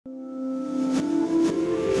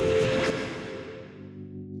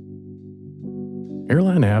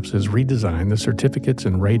Airline Apps has redesigned the Certificates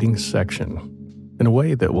and Ratings section in a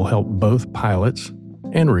way that will help both pilots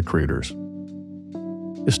and recruiters.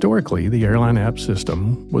 Historically, the Airline Apps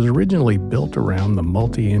system was originally built around the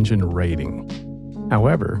multi-engine rating.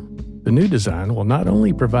 However, the new design will not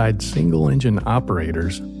only provide single-engine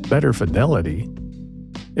operators better fidelity,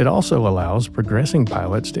 it also allows progressing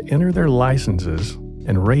pilots to enter their licenses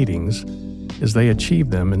and ratings as they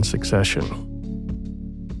achieve them in succession.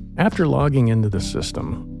 After logging into the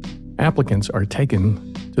system, applicants are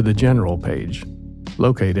taken to the General page,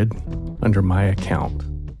 located under My Account.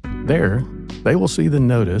 There, they will see the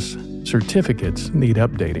notice, Certificates Need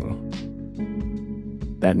Updating.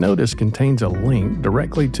 That notice contains a link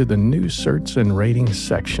directly to the new Certs and Ratings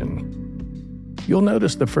section. You'll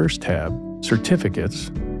notice the first tab,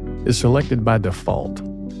 Certificates, is selected by default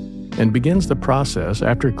and begins the process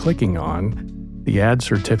after clicking on the Add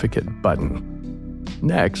Certificate button.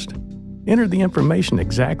 Next, enter the information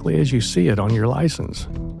exactly as you see it on your license.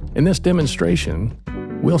 In this demonstration,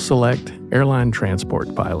 we'll select Airline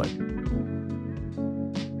Transport Pilot.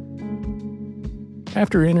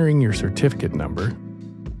 After entering your certificate number,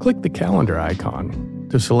 click the calendar icon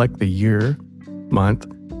to select the year, month,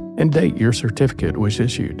 and date your certificate was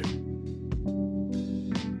issued.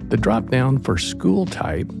 The drop-down for School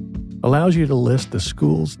Type allows you to list the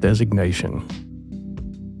school's designation.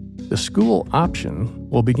 The school option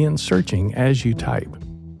will begin searching as you type.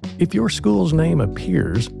 If your school's name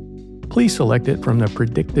appears, please select it from the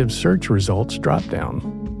Predictive Search Results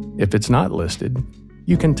drop-down. If it's not listed,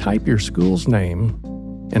 you can type your school's name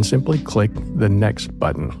and simply click the Next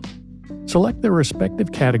button. Select the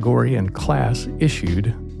respective category and class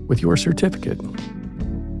issued with your certificate.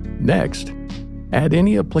 Next, add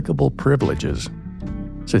any applicable privileges.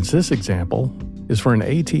 Since this example is for an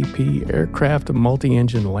ATP Aircraft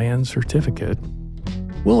Multi-Engine Land Certificate,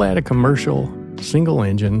 we'll add a commercial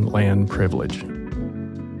single-engine land privilege.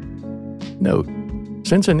 Note,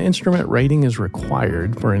 since an instrument rating is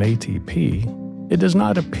required for an ATP, it does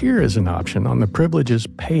not appear as an option on the Privileges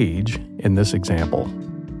page in this example.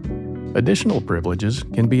 Additional privileges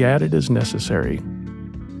can be added as necessary.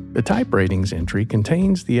 The Type Ratings entry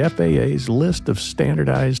contains the FAA's list of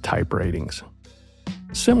standardized type ratings.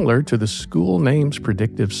 Similar to the School Names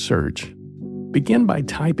Predictive Search, begin by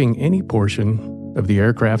typing any portion of the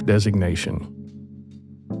aircraft designation.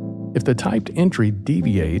 If the typed entry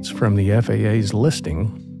deviates from the FAA's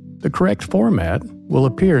listing, the correct format will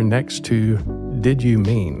appear next to "Did you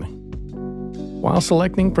mean?" While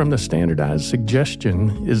selecting from the standardized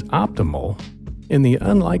suggestion is optimal, in the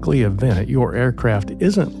unlikely event your aircraft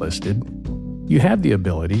isn't listed, you have the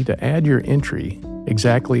ability to add your entry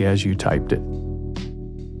exactly as you typed it.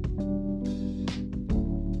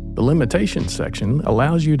 The Limitations section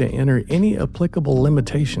allows you to enter any applicable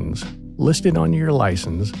limitations listed on your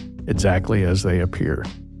license exactly as they appear.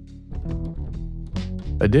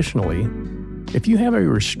 Additionally, if you have a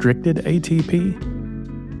restricted ATP,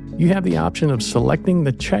 you have the option of selecting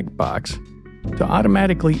the checkbox to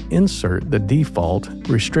automatically insert the default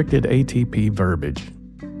restricted ATP verbiage.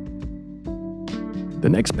 The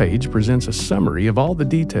next page presents a summary of all the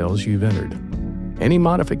details you've entered. Any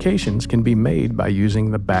modifications can be made by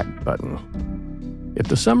using the Back button. If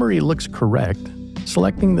the summary looks correct,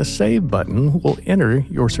 selecting the Save button will enter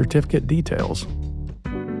your certificate details.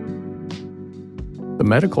 The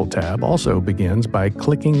Medical tab also begins by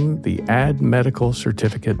clicking the Add Medical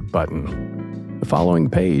Certificate button. The following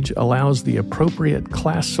page allows the appropriate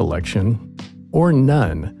class selection or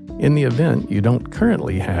none in the event you don't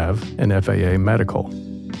currently have an FAA medical.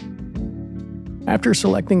 After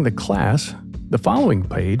selecting the class, the following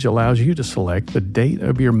page allows you to select the date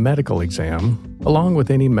of your medical exam along with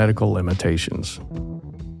any medical limitations.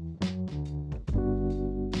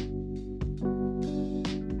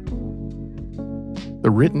 The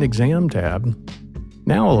Written Exam tab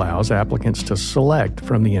now allows applicants to select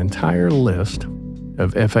from the entire list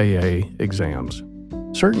of FAA exams.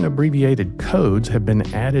 Certain abbreviated codes have been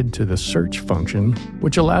added to the search function,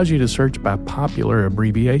 which allows you to search by popular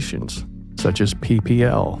abbreviations, such as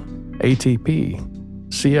PPL, ATP,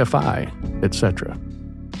 CFI, etc.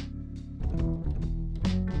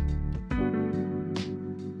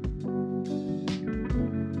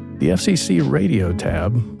 The FCC Radio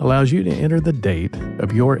tab allows you to enter the date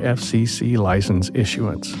of your FCC license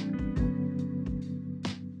issuance.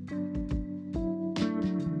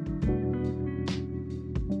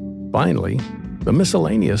 Finally, the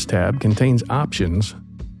Miscellaneous tab contains options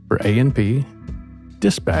for A&P,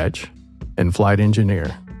 Dispatch, and Flight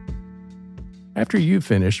Engineer. After you've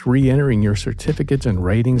finished re-entering your certificates and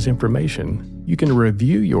ratings information, you can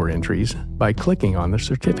review your entries by clicking on the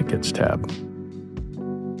Certificates tab.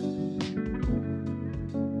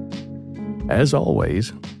 As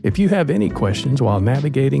always, if you have any questions while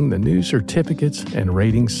navigating the new certificates and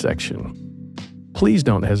ratings section, please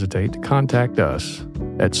don't hesitate to contact us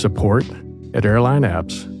at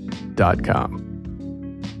support@airlineapps.com.